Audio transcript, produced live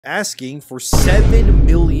asking for $7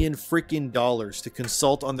 million freaking dollars to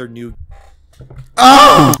consult on their new.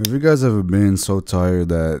 Have you guys ever been so tired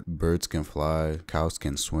that birds can fly, cows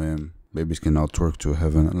can swim, babies can now twerk to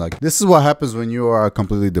heaven? Like, this is what happens when you are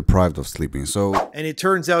completely deprived of sleeping. So, and it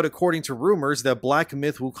turns out, according to rumors, that Black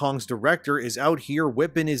Myth Wukong's director is out here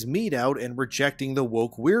whipping his meat out and rejecting the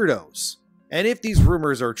woke weirdos. And if these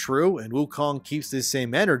rumors are true, and Wukong keeps this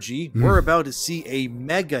same energy, we're about to see a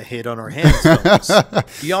mega hit on our hands, fellas.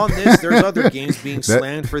 Beyond this, there's other games being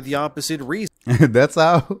slammed for the opposite reason. that's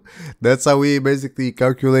how we basically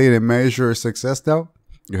calculate and measure success now.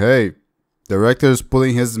 Hey, director's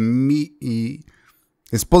pulling his meat,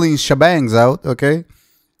 he's pulling shebangs out, okay?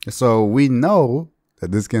 So we know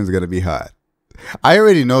that this game's gonna be hot. I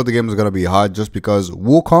already know the game is gonna be hot just because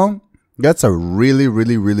Wukong, that's a really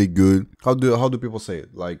good, how do people say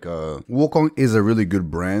it? Like, Wukong is a really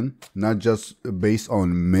good brand, not just based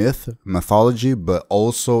on mythology, but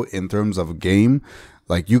also in terms of game.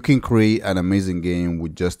 Like, you can create an amazing game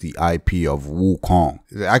with just the IP of Wukong.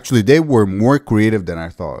 Actually, they were more creative than I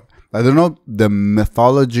thought. I don't know the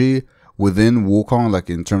mythology within Wukong,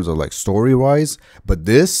 like in terms of like story-wise, but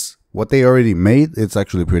this, what they already made, it's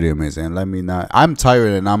actually pretty amazing. And let me not, I'm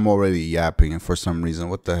tired and I'm already yapping for some reason.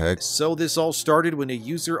 What the heck? So this all started when a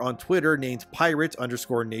user on Twitter named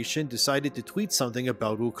Pirate_Nation decided to tweet something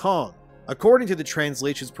about Wukong. According to the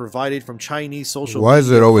translations provided from Chinese social media,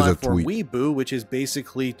 is it always platform a tweet? Weibo, which is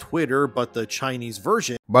basically Twitter but the Chinese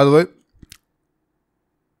version. By the way,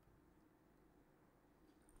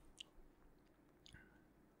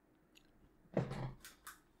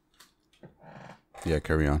 yeah,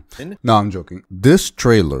 carry on. No, I'm joking. This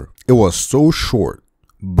trailer, it was so short,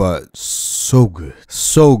 but so good.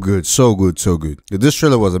 So good. This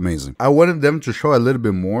trailer was amazing. I wanted them to show a little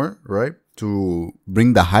bit more, right? To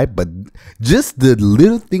bring the hype, but just the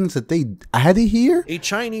little things that they added here. A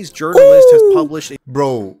Chinese journalist has published a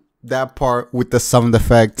bro, that part with the sound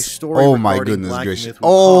effects. Oh my goodness gracious.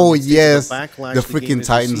 Oh yes, the freaking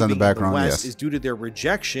Titans on the background. Yes, is due to their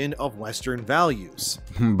rejection of Western values.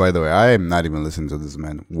 By the way, I am not even listening to this,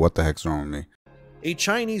 man. What the heck's wrong with me? A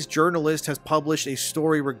Chinese journalist has published a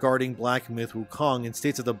story regarding Black Myth Wukong and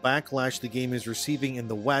states that the backlash the game is receiving in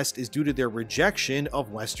the West is due to their rejection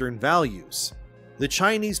of Western values. The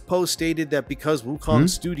Chinese post stated that because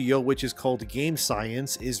Wukong's studio, which is called Game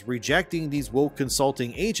Science, is rejecting these woke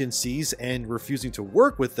consulting agencies and refusing to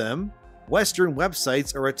work with them, Western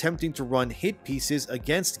websites are attempting to run hit pieces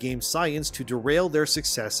against Game Science to derail their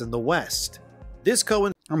success in the West. This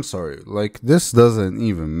I'm sorry, like, this doesn't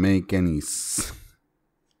even make any sense.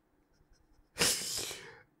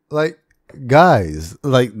 Like, guys,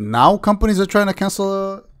 like, now companies are trying to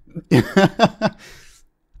cancel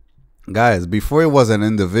guys, before it was an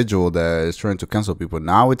individual that is trying to cancel people.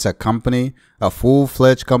 Now it's a company, a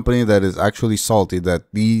full-fledged company that is actually salty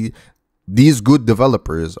that these good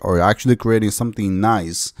developers are actually creating something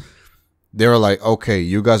nice. They're like, okay,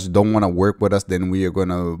 you guys don't want to work with us, then we are going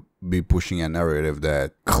to be pushing a narrative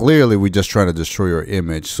that clearly we're just trying to destroy your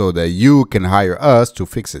image so that you can hire us to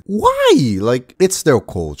fix it. Why? Like, it's their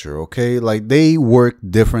culture, okay? Like, they work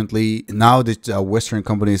differently. Now that a Western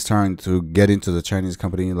company is trying to get into the Chinese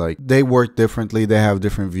company, like, they work differently. They have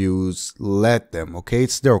different views. Let them, okay?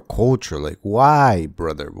 It's their culture. Like, why,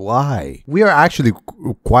 brother? Why? We are actually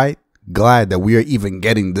quite glad that we are even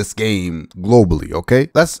getting this game globally, okay?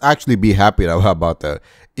 Let's actually be happy about that.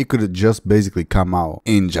 It could have just basically come out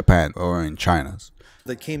in Japan or in China.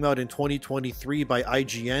 That came out in 2023 by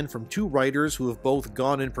IGN from two writers who have both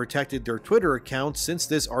gone and protected their Twitter accounts since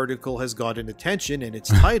this article has gotten attention, and it's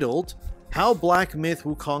titled, How Black Myth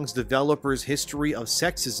Wukong's Developer's History of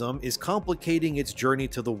Sexism is Complicating Its Journey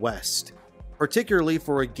to the West. Particularly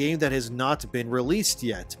for a game that has not been released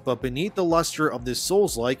yet, but beneath the luster of this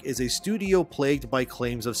Souls-like is a studio plagued by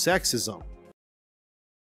claims of sexism.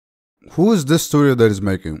 Who is this studio that is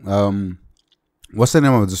making? What's the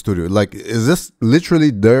name of the studio? Like, is this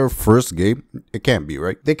literally their first game? It can't be,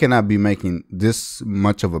 right? They cannot be making this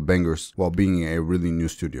much of a bangers while being a really new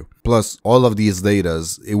studio. Plus, all of these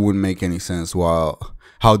datas, it wouldn't make any sense. While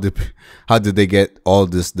how did they get all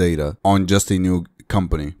this data on just a new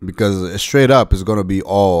company? Because straight up is gonna be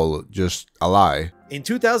all just a lie. In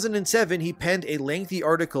 2007, he penned a lengthy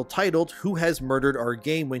article titled Who Has Murdered Our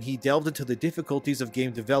Game when he delved into the difficulties of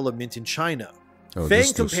game development in China.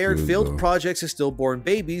 Fang compared failed projects to stillborn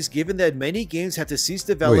babies, given that many games had to cease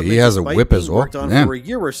development. Wait, he has a whip as well? Worked on for a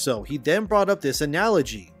year or so. He then brought up this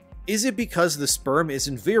analogy. Is it because the sperm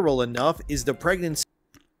isn't virile enough? Is the pregnancy...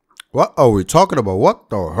 What are we talking about? What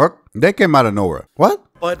the heck? They came out of nowhere. What?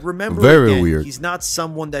 But remember, very again, weird. He's not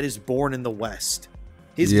someone that is born in the West.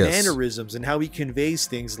 His Yes. mannerisms and how he conveys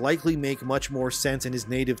things likely make much more sense in his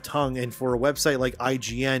native tongue, and for a website like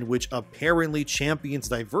IGN, which apparently champions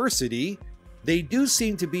diversity, they do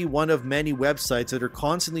seem to be one of many websites that are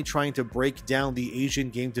constantly trying to break down the Asian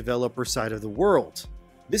game developer side of the world.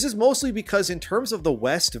 This is mostly because in terms of the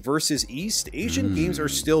West versus East, Asian games are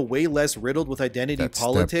still way less riddled with identity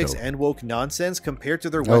politics and woke nonsense compared to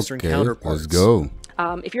their Western counterparts. Let's go.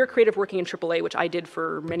 If you're a creative working in AAA, which I did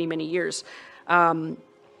for many, many years,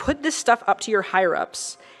 put this stuff up to your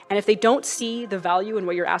higher-ups. And if they don't see the value in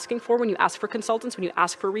what you're asking for when you ask for consultants, when you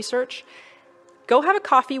ask for research, go have a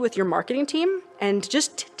coffee with your marketing team and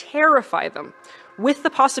just terrify them with the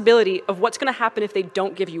possibility of what's going to happen if they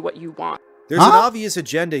don't give you what you want. There's an obvious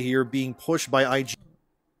agenda here being pushed by IGN.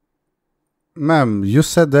 Ma'am, you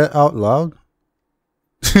said that out loud?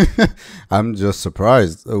 I'm just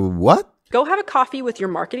surprised. What? Go have a coffee with your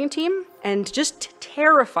marketing team and just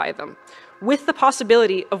terrify them with the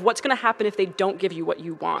possibility of what's going to happen if they don't give you what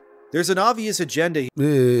you want. There's an obvious agenda.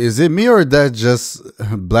 Is it me or that just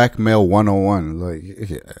blackmail 101?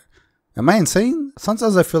 Like, am I insane?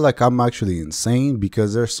 Sometimes I feel like I'm actually insane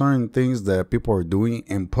because there's certain things that people are doing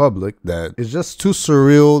in public that it's just too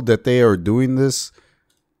surreal that they are doing this.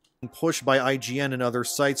 Pushed by IGN and other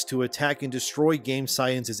sites to attack and destroy Game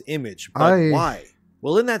Science's image. But why?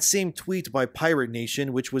 Well, in that same tweet by Pirate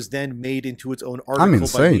Nation, which was then made into its own article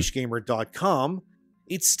by NicheGamer.com,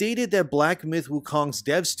 it stated that Black Myth Wukong's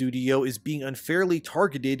dev studio is being unfairly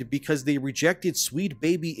targeted because they rejected Sweet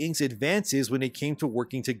Baby Inc.'s advances when it came to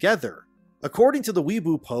working together. According to the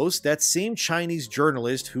Weibo post, that same Chinese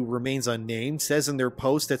journalist, who remains unnamed, says in their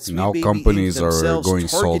post that Sweet Baby companies Inc. themselves are going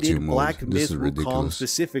salty targeted Black Myth Wukong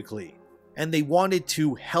specifically, and they wanted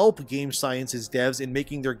to help Game Science's devs in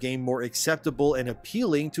making their game more acceptable and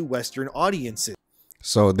appealing to Western audiences.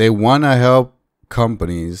 So they want to help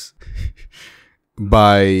companies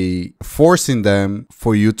by forcing them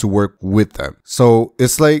for you to work with them. So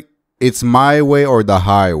it's like, it's my way or the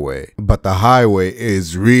highway, but the highway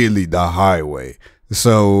is really the highway.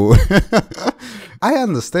 So I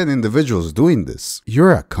understand individuals doing this.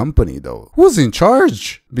 You're a company though. Who's in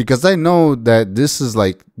charge? Because I know that this is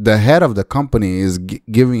like the head of the company is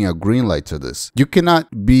giving a green light to this. You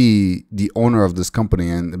cannot be the owner of this company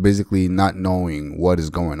and basically not knowing what is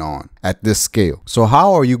going on at this scale. So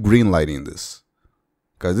how are you green lighting this?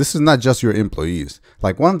 Because this is not just your employees.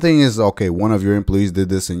 Like, one thing is, okay, one of your employees did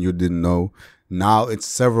this and you didn't know. Now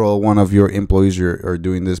it's one of your employees are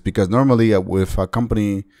doing this. Because normally if a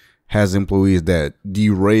company has employees that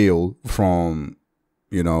derail from,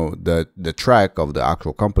 you know, the track of the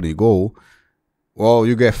actual company goal, well,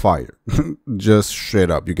 you get fired. Just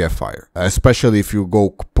straight up, you get fired. Especially if you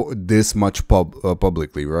go this much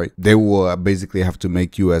publicly, right? They will basically have to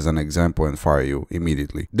make you as an example and fire you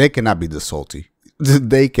immediately. They cannot be this salty.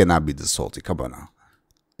 They cannot be this salty. Come on now.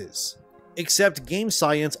 Except Game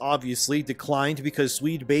Science obviously declined because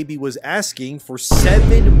Sweet Baby was asking for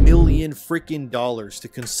 $7 million freaking dollars to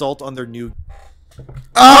consult on their new.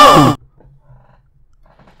 Oh!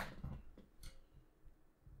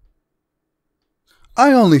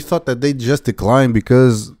 I only thought that they just declined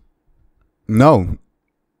because no.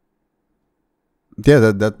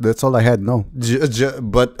 Yeah, that's all I had. No,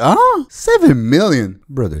 but 7 million,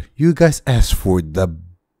 brother. You guys asked for the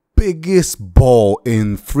biggest ball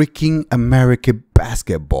in freaking American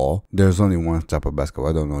basketball. There's only one type of basketball.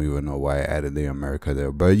 I don't even know why I added the America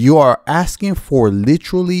there, but you are asking for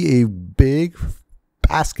literally a big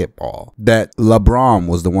basketball that LeBron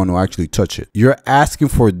was the one who actually touched it. You're asking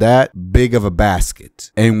for that big of a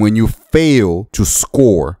basket, and when you fail to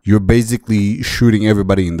score, you're basically shooting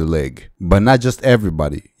everybody in the leg. But not just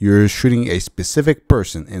everybody, you're shooting a specific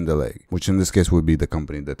person in the leg, which in this case would be the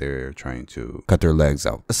company that they're trying to cut their legs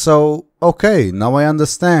out. So okay, now I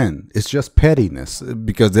understand. It's just pettiness,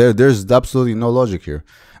 because there's absolutely no logic here.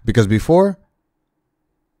 Because before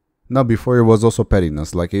it was also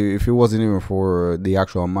pettiness. Like, if it wasn't even for the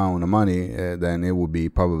actual amount of money, then it would be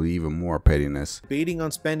probably even more pettiness. Debating on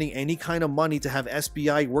spending any kind of money to have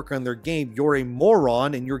SBI work on their game, you're a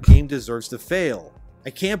moron and your game deserves to fail. I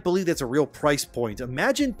can't believe that's a real price point.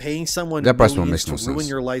 Imagine paying someone millions to ruin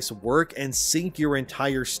your life's work and sink your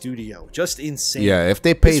entire studio. Just insane. Yeah, if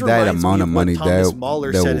they pay that amount of money, Thomas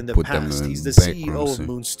Mahler said in the past. He's the CEO of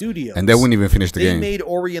Moon Studios, and they wouldn't even finish the game. They made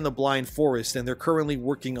Ori and the Blind Forest, and they're currently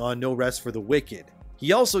working on No Rest for the Wicked.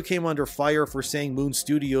 He also came under fire for saying Moon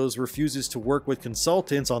Studios refuses to work with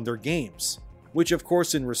consultants on their games. Which, of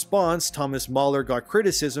course, in response, Thomas Mahler got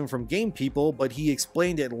criticism from game people, but he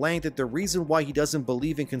explained at length that the reason why he doesn't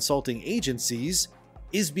believe in consulting agencies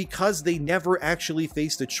is because they never actually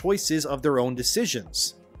face the choices of their own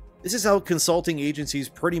decisions. This is how consulting agencies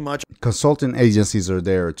pretty much... Consulting agencies are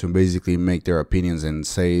there to basically make their opinions and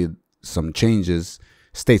say some changes,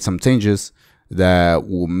 state some changes that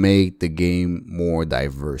will make the game more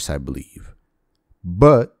diverse, I believe.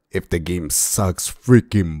 But if the game sucks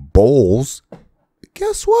freaking balls,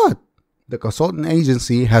 guess what? The consulting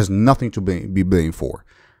agency has nothing to be blamed for.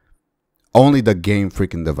 Only the game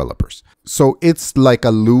freaking developers. So it's like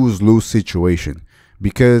a lose-lose situation.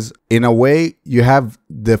 Because in a way, you have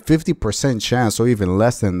the 50% chance, or even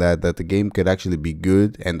less than that, that the game could actually be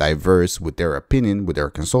good and diverse with their opinion, with their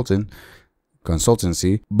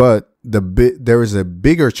consultancy. But there is a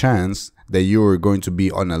bigger chance that you are going to be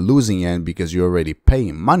on a losing end because you're already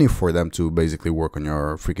paying money for them to basically work on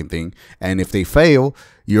your freaking thing. And if they fail,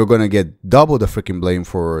 you're going to get double the freaking blame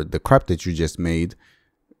for the crap that you just made.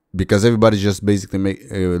 Because everybody's just basically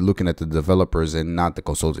looking at the developers and not the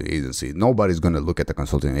consulting agency. Nobody's going to look at the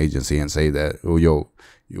consulting agency and say that, oh, yo,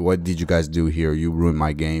 what did you guys do here? You ruined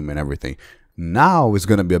my game and everything. Now it's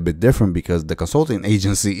going to be a bit different because the consulting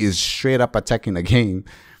agency is straight up attacking a game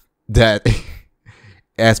that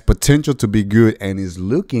has potential to be good and is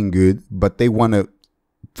looking good, but they want to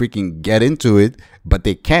freaking get into it, but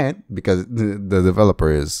they can't because the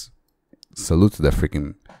developer is... Salute to the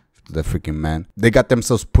freaking man. They got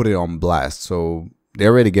themselves put it on blast, so they're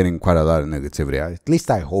already getting quite a lot of negativity. At least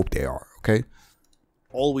I hope they are, okay?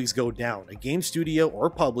 Always go down. A game studio or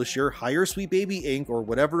publisher hire Sweet Baby Inc. or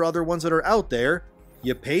whatever other ones that are out there.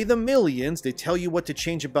 You pay them millions, they tell you what to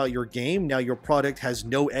change about your game. Now your product has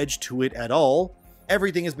no edge to it at all.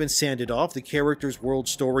 Everything has been sanded off, the characters, world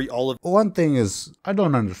story, all of... One thing is, I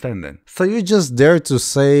don't understand that. So you're just there to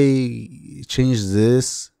say, change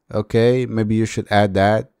this, okay? Maybe you should add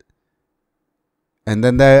that. And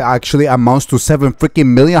then that actually amounts to 7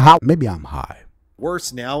 freaking million. How? Maybe I'm high.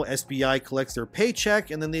 Worse now, SBI collects their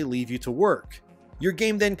paycheck and then they leave you to work. Your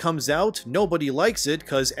game then comes out, nobody likes it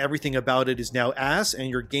because everything about it is now ass, and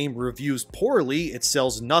your game reviews poorly, it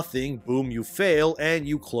sells nothing, boom, you fail, and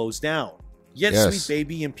you close down. Yet Yes. Sweet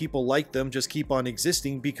Baby and people like them just keep on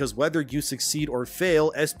existing because whether you succeed or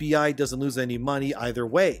fail, SBI doesn't lose any money either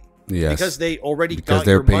way. Yes. Because they already Because got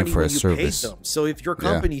they're your paying money for when a you service. paid them. So if your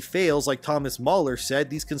company fails, like Thomas Mahler said,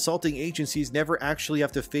 these consulting agencies never actually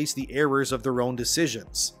have to face the errors of their own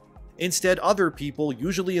decisions. Instead, other people,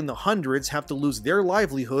 usually in the hundreds, have to lose their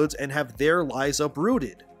livelihoods and have their lives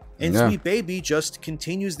uprooted. And Yeah. Sweet Baby just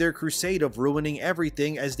continues their crusade of ruining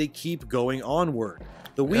everything as they keep going onward.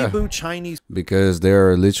 The Weeboo Chinese... Because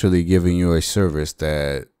they're literally giving you a service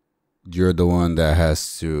that you're the one that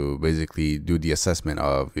has to basically do the assessment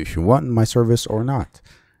of if you want my service or not.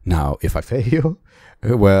 Now, if I fail,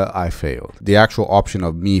 well, I failed. The actual option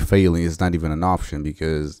of me failing is not even an option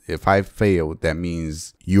because if I fail, that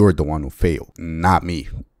means you're the one who failed, not me.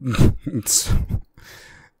 So,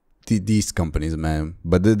 these companies, man.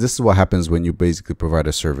 But this is what happens when you basically provide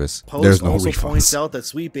a service. There's no also refunds. points out that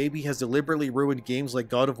Sweet Baby has deliberately ruined games like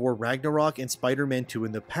God of War Ragnarok and Spider-Man 2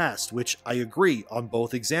 in the past, which I agree on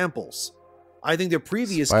both examples. I think the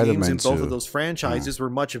previous games in both of those franchises were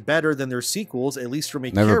much better than their sequels, at least from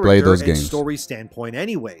a character and story standpoint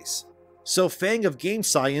anyways. So Fang of Game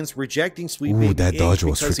Science rejecting Sweet Baby that dodge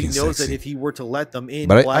was because he freaking knows sexy. that if he were to let them in,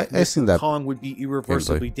 But Black I seen that Kong would be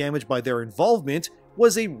irreversibly damaged by their involvement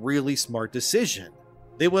was a really smart decision.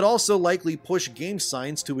 They would also likely push game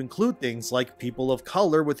science to include things like people of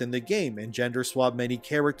color within the game and gender swap many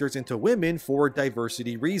characters into women for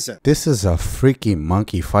diversity reasons. This is a freaking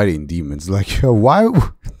monkey fighting demons. Like, why?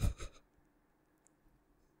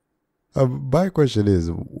 My question is,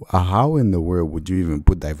 how in the world would you even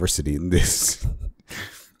put diversity in this?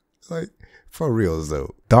 Like, for real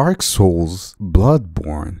though. Dark Souls,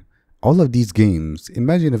 Bloodborne, all of these games,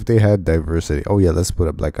 imagine if they had diversity. Oh yeah, let's put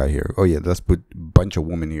a black guy here. Oh yeah, let's put a bunch of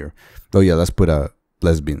women here. Oh yeah, let's put a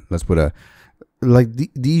lesbian. Let's put a... Like,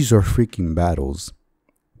 these are freaking battles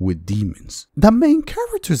with demons. The main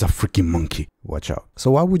character is a freaking monkey. Watch out.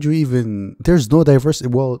 So why would you even... There's no diversity.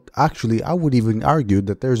 Well, actually, I would even argue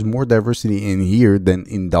that there's more diversity in here than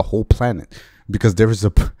in the whole planet. Because there's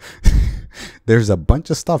a... There's a bunch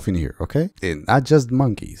of stuff in here, okay? And not just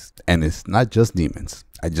monkeys. And it's not just demons.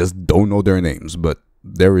 I just don't know their names, but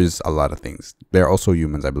there is a lot of things. They're also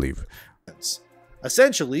humans, I believe.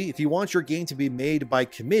 Essentially, if you want your game to be made by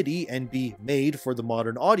committee and be made for the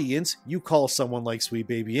modern audience, you call someone like Sweet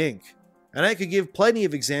Baby Inc. And I could give plenty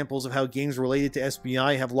of examples of how games related to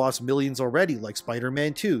SBI have lost millions already, like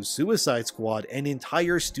Spider-Man 2, Suicide Squad, and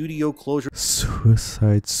entire studio closure.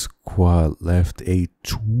 Suicide Squad left a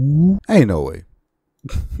 2? Ain't no way.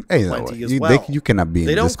 Ain't no way. You cannot be in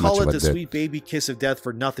They this don't call much it of a the dip. Sweet Baby Kiss of Death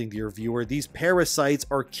for nothing, dear viewer. These parasites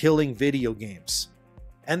are killing video games.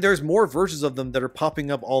 And there's more versions of them that are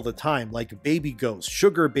popping up all the time, like Baby Ghost,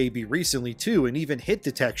 Sugar Baby recently too, and even Hit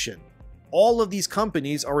Detection. All of these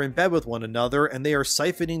companies are in bed with one another, and they are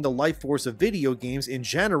siphoning the life force of video games in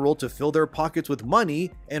general to fill their pockets with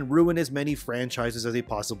money and ruin as many franchises as they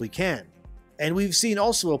possibly can. And we've seen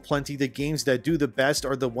also plenty the games that do the best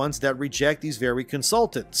are the ones that reject these very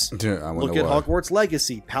consultants. Yeah, Look at Hogwarts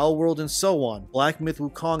Legacy, Palworld, and so on. Black Myth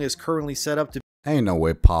Wukong is currently set up to ain't no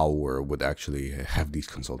way Power would actually have these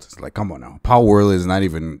consultants. Like, come on now. Power World is not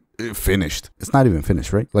even finished. It's not even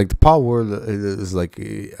finished, right? Like, the Power World is like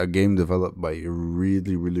a game developed by a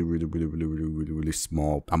really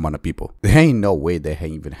small amount of people. There ain't no way they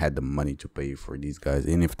ain't even had the money to pay for these guys.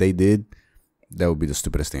 And if they did, that would be the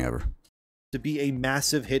stupidest thing ever. To be a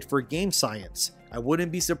massive hit for game science. I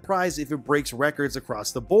wouldn't be surprised if it breaks records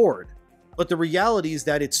across the board. But the reality is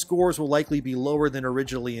that its scores will likely be lower than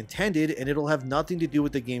originally intended, and it'll have nothing to do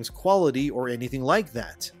with the game's quality or anything like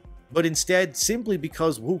that. But instead, simply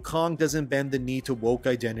because Wukong doesn't bend the knee to woke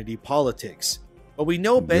identity politics. But we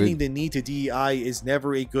know bending the knee to DEI is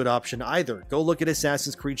never a good option either. Go look at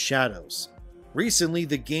Assassin's Creed Shadows. Recently,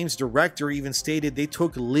 the game's director even stated they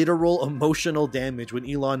took literal emotional damage when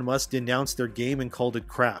Elon Musk denounced their game and called it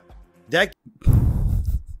crap. That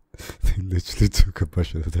they literally took a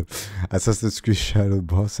bunch of them. Assassin's Creed Shadow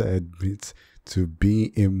boss admits to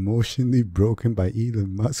being emotionally broken by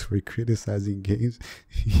Elon Musk for criticizing games.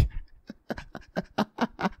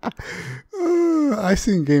 I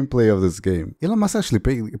seen gameplay of this game. Elon Musk actually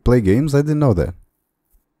play games? I didn't know that.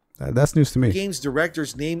 That's news to me. The game's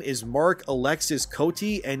director's name is Mark Alexis Cote,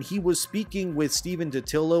 and he was speaking with Stephen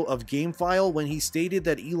Datillo of GameFile when he stated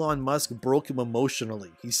that Elon Musk broke him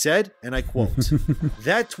emotionally. He said, and I quote,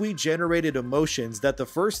 "That tweet generated emotions that the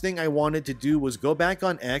first thing I wanted to do was go back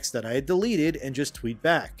on X that I had deleted and just tweet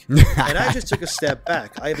back. And I just took a step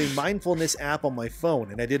back. I have a mindfulness app on my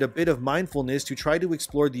phone, and I did a bit of mindfulness to try to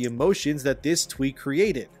explore the emotions that this tweet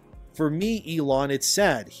created. For me, Elon, it's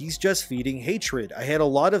sad. He's just feeding hatred. I had a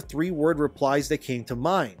lot of 3-word replies that came to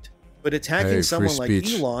mind. But attacking someone like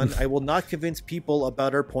Elon, I will not convince people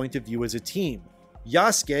about our point of view as a team.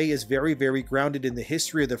 Yasuke is very, very grounded in the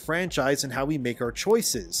history of the franchise and how we make our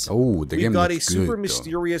choices. Oh, the game We've got a looks super good,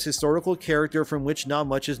 mysterious historical character from which not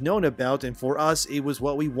much is known about, and for us, it was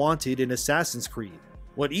what we wanted in Assassin's Creed.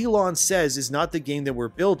 What Elon says is not the game that we're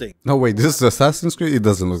building." No, wait, this is Assassin's Creed? It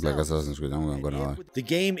doesn't look like Assassin's Creed, I'm not gonna lie. The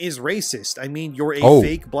game is racist. I mean, you're a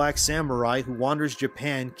fake black samurai who wanders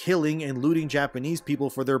Japan, killing and looting Japanese people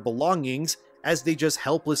for their belongings as they just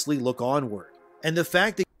helplessly look onward. And the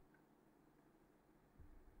fact that...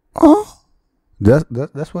 Oh,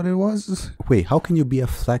 that's what it was? Wait, how can you be a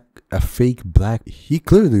fake black? He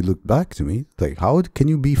clearly looked black to me. Like, how can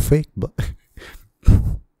you be fake black?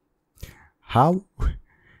 How?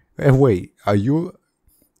 Wait, are you?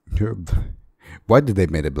 Why did they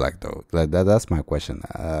make it black though? That's my question.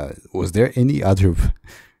 Was there any other?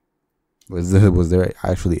 Was there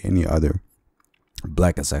actually any other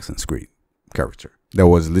black Assassin's Creed character that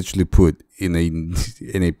was literally put in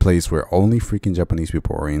a place where only freaking Japanese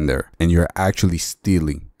people are in there, and you're actually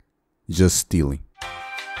stealing, just stealing?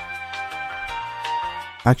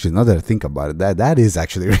 Actually, now that I think about it, that is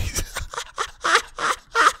actually racist.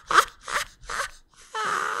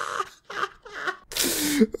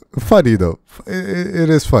 Funny though, it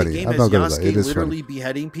is funny. The game I'm not gonna lie, Yasuke it is literally funny.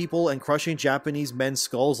 beheading people and crushing Japanese men's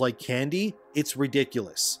skulls like candy. It's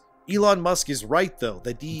ridiculous. Elon Musk is right though,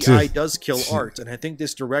 that DEI does kill art, and I think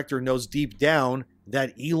this director knows deep down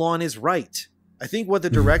that Elon is right. I think what the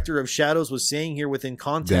director of Shadows was saying here within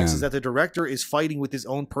context is that the director is fighting with his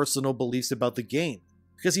own personal beliefs about the game.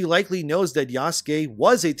 Because he likely knows that Yasuke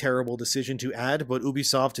was a terrible decision to add, but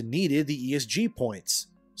Ubisoft needed the ESG points.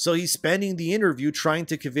 So he's spending the interview trying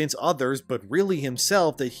to convince others, but really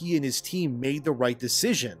himself, that he and his team made the right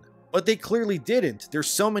decision. But they clearly didn't. There's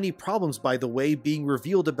so many problems, by the way, being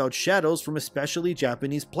revealed about Shadows from especially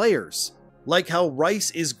Japanese players. Like how rice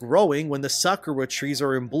is growing when the sakura trees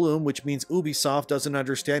are in bloom, which means Ubisoft doesn't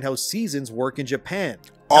understand how seasons work in Japan.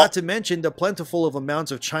 Not to mention the plentiful of amounts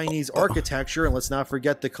of Chinese architecture, and let's not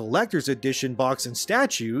forget the collector's edition box and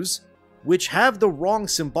statues, which have the wrong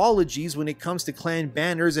symbologies when it comes to clan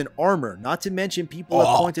banners and armor. Not to mention people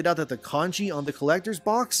have pointed out that the kanji on the collector's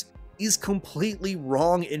box is completely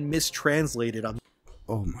wrong and mistranslated.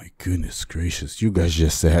 Oh my goodness gracious, you guys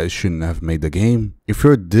just said I shouldn't have made the game. If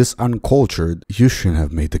you're this uncultured, you shouldn't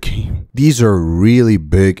have made the game. These are really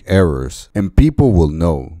big errors, and people will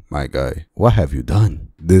know, my guy, what have you done?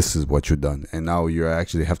 This is what you've done, and now you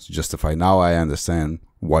actually have to justify. Now I understand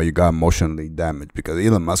why you got emotionally damaged, because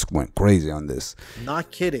Elon Musk went crazy on this.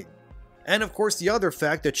 Not kidding. And of course the other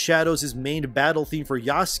fact that Shadows' main battle theme for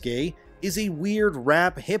Yasuke is a weird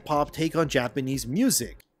rap hip-hop take on Japanese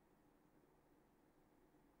music.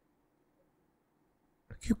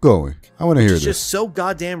 Keep going. I want to hear It's this. just so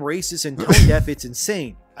goddamn racist and tone-deaf, it's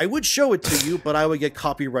insane. I would show it to you, but I would get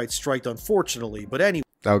copyright striked, unfortunately. But anyway.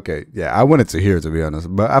 Okay, yeah, I wanted to hear it, to be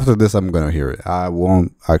honest. But after this, I'm going to hear it. I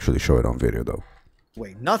won't actually show it on video, though.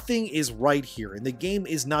 Nothing is right here, and the game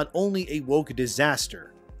is not only a woke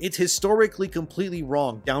disaster. It's historically completely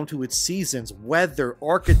wrong, down to its seasons, weather,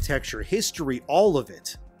 architecture, history, all of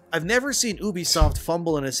it. I've never seen Ubisoft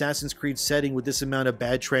fumble an Assassin's Creed setting with this amount of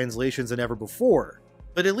bad translations than ever before.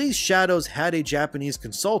 But at least Shadows had a Japanese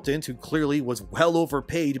consultant who clearly was well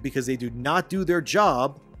overpaid because they do not do their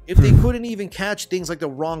job if they couldn't even catch things like the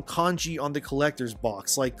wrong kanji on the collector's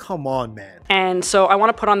box. Like, come on, man. And so I want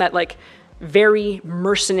to put on that like very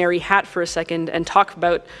mercenary hat for a second and talk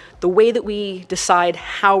about the way that we decide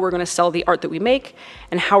how we're going to sell the art that we make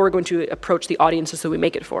and how we're going to approach the audiences that we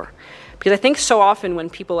make it for. Because I think so often when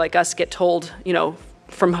people like us get told, you know,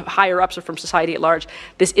 from higher ups or from society at large,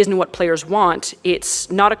 this isn't what players want,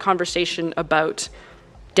 it's not a conversation about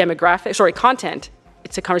content,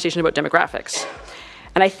 it's a conversation about demographics.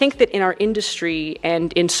 And I think that in our industry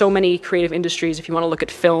and in so many creative industries, if you want to look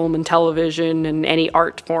at film and television and any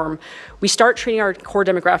art form, we start treating our core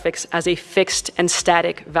demographics as a fixed and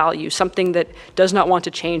static value, something that does not want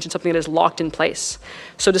to change and something that is locked in place.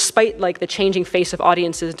 So despite like the changing face of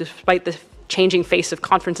audiences, despite the changing face of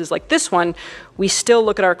conferences like this one, we still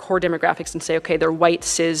look at our core demographics and say, okay, they're white,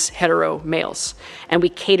 cis, hetero males. And we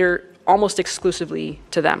cater almost exclusively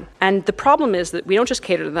to them. And the problem is that we don't just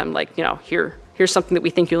cater to them like, you know, here's something that we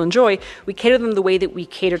think you'll enjoy. We cater to them the way that we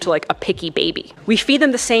cater to like a picky baby. We feed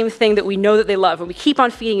them the same thing that we know that they love, and we keep on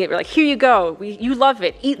feeding it. We're like, here you go, you love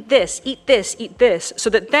it, eat this, eat this, eat this. So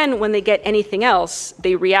that then when they get anything else,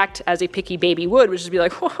 they react as a picky baby would, which is be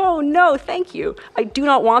like, oh no, thank you, I do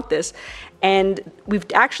not want this. And we've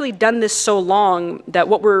actually done this so long that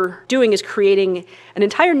what we're doing is creating an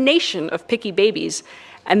entire nation of picky babies,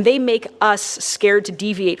 and they make us scared to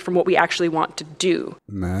deviate from what we actually want to do.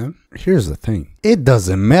 Man, here's the thing. It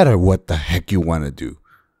doesn't matter what the heck you want to do.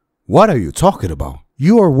 What are you talking about?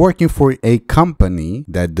 You are working for a company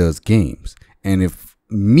that does games. And if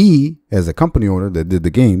me, as a company owner that did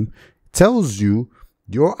the game, tells you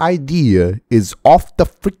your idea is off the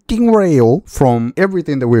freaking rail from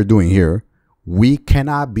everything that we're doing here, we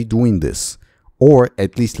cannot be doing this. Or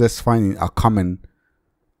at least let's find a common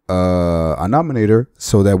denominator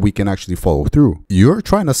so that we can actually follow through. You're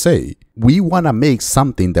trying to say we want to make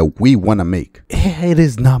something that we want to make.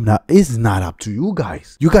 It's not up to you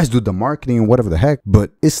guys. You guys do the marketing and whatever the heck,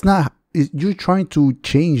 but it's not. You're trying to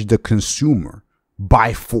change the consumer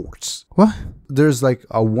by force. What? There's like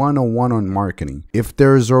a 101 on marketing. If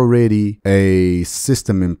there's already a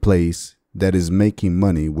system in place that is making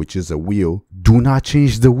money, which is a wheel, do not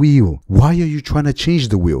change the wheel. Why are you trying to change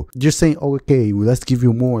the wheel? You're saying, oh, okay, well, let's give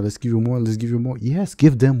you more, let's give you more, let's give you more. Yes,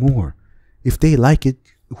 give them more. If they like it,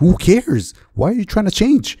 who cares? Why are you trying to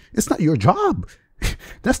change? It's not your job.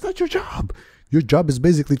 That's not your job. Your job is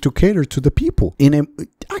basically to cater to the people.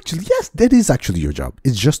 Actually, yes, that is actually your job.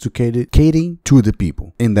 It's just to catering to the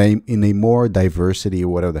people in a more diversity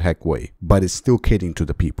or whatever the heck way. But it's still catering to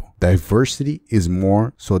the people. Diversity is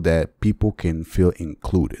more so that people can feel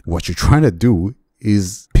included. What you're trying to do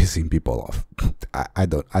is pissing people off. I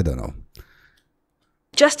don't know.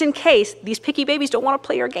 Just in case these picky babies don't want to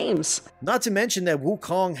play your games. Not to mention that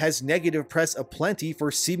Wukong has negative press aplenty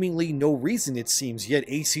for seemingly no reason it seems, yet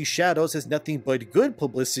AC Shadows has nothing but good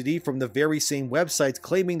publicity from the very same websites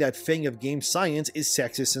claiming that Fang of Game Science is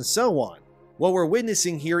sexist and so on. What we're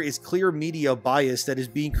witnessing here is clear media bias that is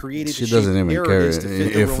being created to shape narratives to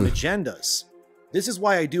fit their own agendas. This is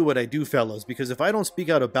why I do what I do, fellas, because if I don't speak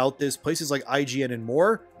out about this, places like IGN and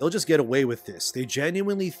more, they'll just get away with this. They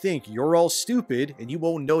genuinely think you're all stupid and you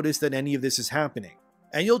won't notice that any of this is happening.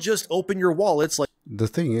 And you'll just open your wallets like... The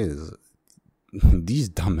thing is, these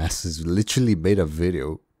dumbasses literally made a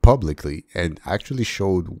video publicly and actually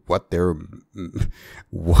showed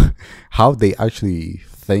how they actually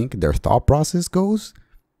think their thought process goes.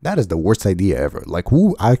 That is the worst idea ever. Like,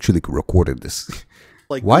 who actually recorded this?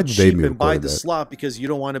 Like, why did they and buy the slop because you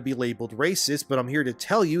don't want to be labeled racist, but I'm here to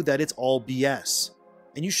tell you that it's all BS.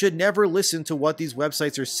 And you should never listen to what these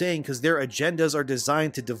websites are saying because their agendas are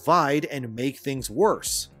designed to divide and make things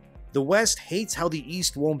worse. The West hates how the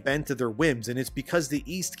East won't bend to their whims, and it's because the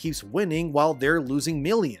East keeps winning while they're losing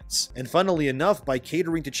millions. And funnily enough, by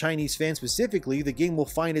catering to Chinese fans specifically, the game will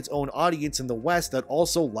find its own audience in the West that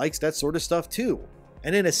also likes that sort of stuff too.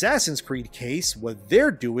 And in Assassin's Creed case, what they're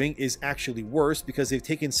doing is actually worse because they've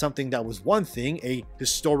taken something that was one thing, a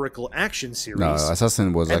historical action series, No,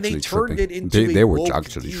 Assassin was and actually they turned tripping. it into They a were woke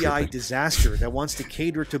actually DI tripping. disaster that wants to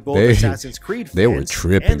cater to both They- Assassin's Creed fans they were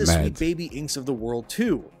tripping and the mad. Sweet Baby Inks of the world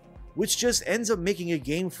too. Which just ends up making a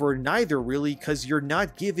game for neither really, because you're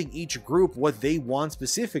not giving each group what they want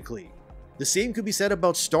specifically. The same could be said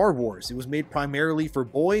about Star Wars. It was made primarily for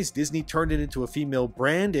boys, Disney turned it into a female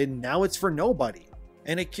brand, and now it's for nobody.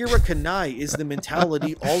 And Akira Kanai is the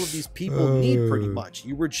mentality all of these people need pretty much.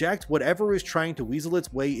 You reject whatever is trying to weasel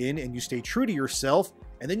its way in and you stay true to yourself,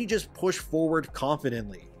 and then you just push forward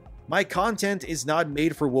confidently. My content is not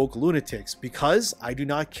made for woke lunatics because I do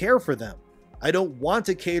not care for them. I don't want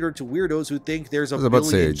to cater to weirdos who think there's a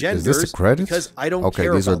billion genders is this a credit? because I don't Okay,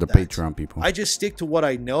 care these are about the that. Patreon people. I just stick to what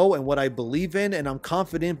I know and what I believe in, and I'm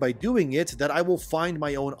confident by doing it that I will find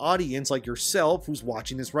my own audience like yourself who's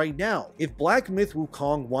watching this right now. If Black Myth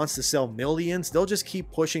Wukong wants to sell millions, they'll just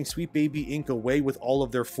keep pushing Sweet Baby Inc. away with all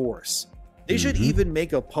of their force. They should even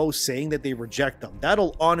make a post saying that they reject them.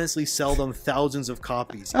 That'll honestly sell them thousands of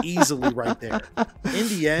copies easily right there. In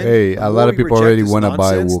the end, Hey, the a more lot of we people reject already this wanna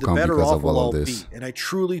buy nonsense, the Wukong better because off of all we'll of all this. be, and I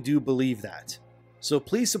truly do believe that. So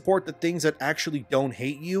please support the things that actually don't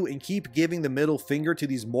hate you and keep giving the middle finger to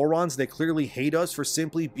these morons that clearly hate us for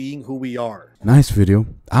simply being who we are. Nice video.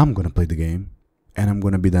 I'm gonna play the game, and I'm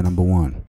gonna be the #1.